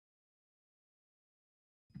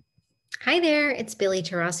Hi there, it's Billy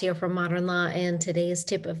Tarasio from Modern Law, and today's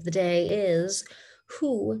tip of the day is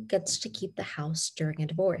who gets to keep the house during a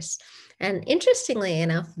divorce? And interestingly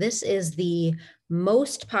enough, this is the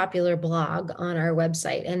most popular blog on our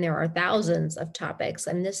website, and there are thousands of topics,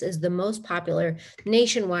 and this is the most popular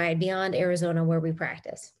nationwide beyond Arizona where we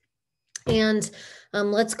practice. And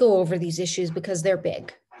let's go over these issues because they're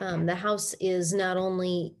big. The house is not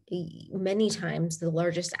only many times the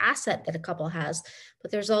largest asset that a couple has, but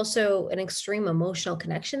there's also an extreme emotional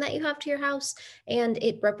connection that you have to your house, and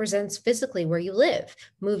it represents physically where you live.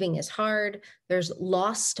 Moving is hard. There's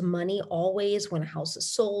lost money always when a house is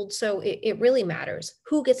sold. So it really matters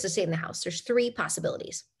who gets to stay in the house. There's three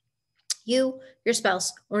possibilities: you, your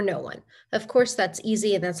spouse, or no one. Of course, that's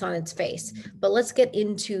easy and that's on its face, but let's get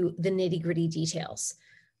into the nitty gritty details.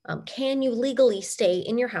 Can you legally stay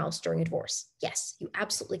in your house during a divorce? Yes, you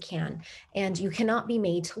absolutely can. And you cannot be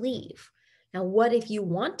made to leave. Now, what if you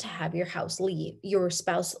want to have your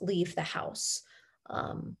spouse leave the house?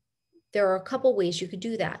 Um, there are a couple ways you could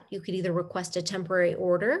do that. You could either request a temporary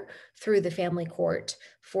order through the family court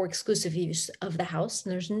for exclusive use of the house.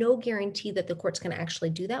 And there's no guarantee that the court's going to actually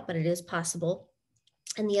do that, but it is possible.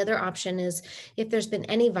 And the other option is if there's been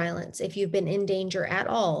any violence, if you've been in danger at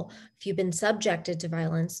all, if you've been subjected to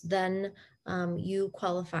violence, then you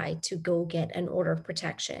qualify to go get an order of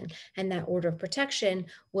protection. And that order of protection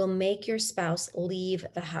will make your spouse leave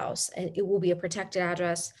the house. And it will be a protected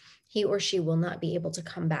address. He or she will not be able to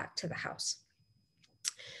come back to the house.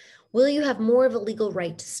 Will you have more of a legal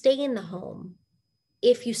right to stay in the home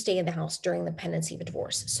if you stay in the house during the pendency of a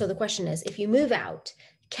divorce? So the question is, if you move out,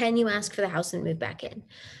 can you ask for the house and move back in?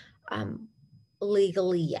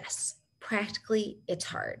 Legally, yes. Practically, it's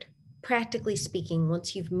hard. Practically speaking,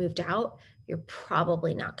 once you've moved out, you're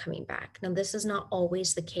probably not coming back. Now, this is not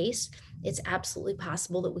always the case. It's absolutely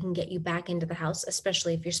possible that we can get you back into the house,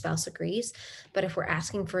 especially if your spouse agrees. But if we're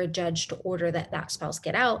asking for a judge to order that spouse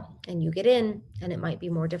get out and you get in, then it might be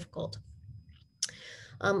more difficult.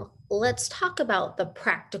 Let's talk about the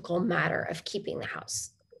practical matter of keeping the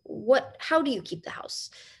house. How do you keep the house?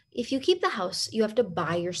 If you keep the house, you have to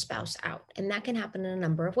buy your spouse out, and that can happen in a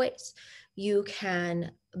number of ways. You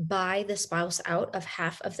can buy the spouse out of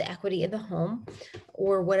half of the equity of the home,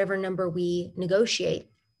 or whatever number we negotiate,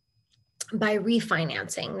 by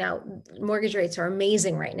refinancing. Now, mortgage rates are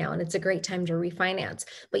amazing right now, and it's a great time to refinance,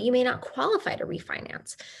 but you may not qualify to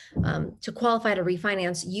refinance. To qualify to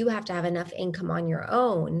refinance, you have to have enough income on your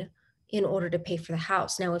own in order to pay for the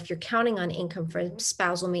house. Now, if you're counting on income for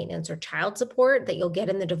spousal maintenance or child support that you'll get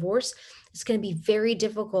in the divorce, it's going to be very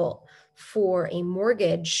difficult for a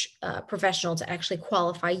mortgage professional to actually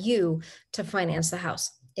qualify you to finance the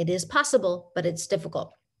house. It is possible, but it's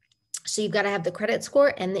difficult. So you've got to have the credit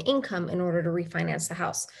score and the income in order to refinance the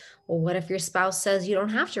house. Well, what if your spouse says you don't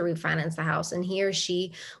have to refinance the house and he or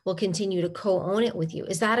she will continue to co-own it with you?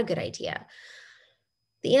 Is that a good idea?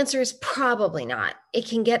 The answer is probably not. It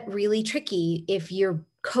can get really tricky if you're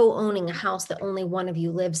co-owning a house that only one of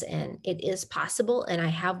you lives in. It is possible, and I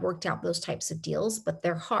have worked out those types of deals, but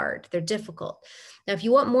they're hard, they're difficult. Now, if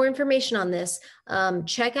you want more information on this,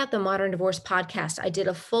 check out the Modern Divorce podcast. I did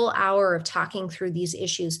a full hour of talking through these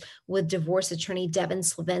issues with divorce attorney Devin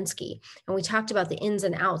Slavensky, and we talked about the ins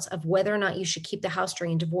and outs of whether or not you should keep the house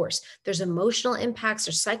during divorce. There's emotional impacts,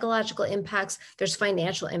 there's psychological impacts, there's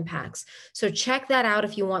financial impacts. So check that out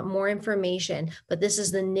if you want more information, but this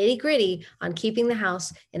is the nitty-gritty on keeping the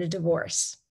house in a divorce.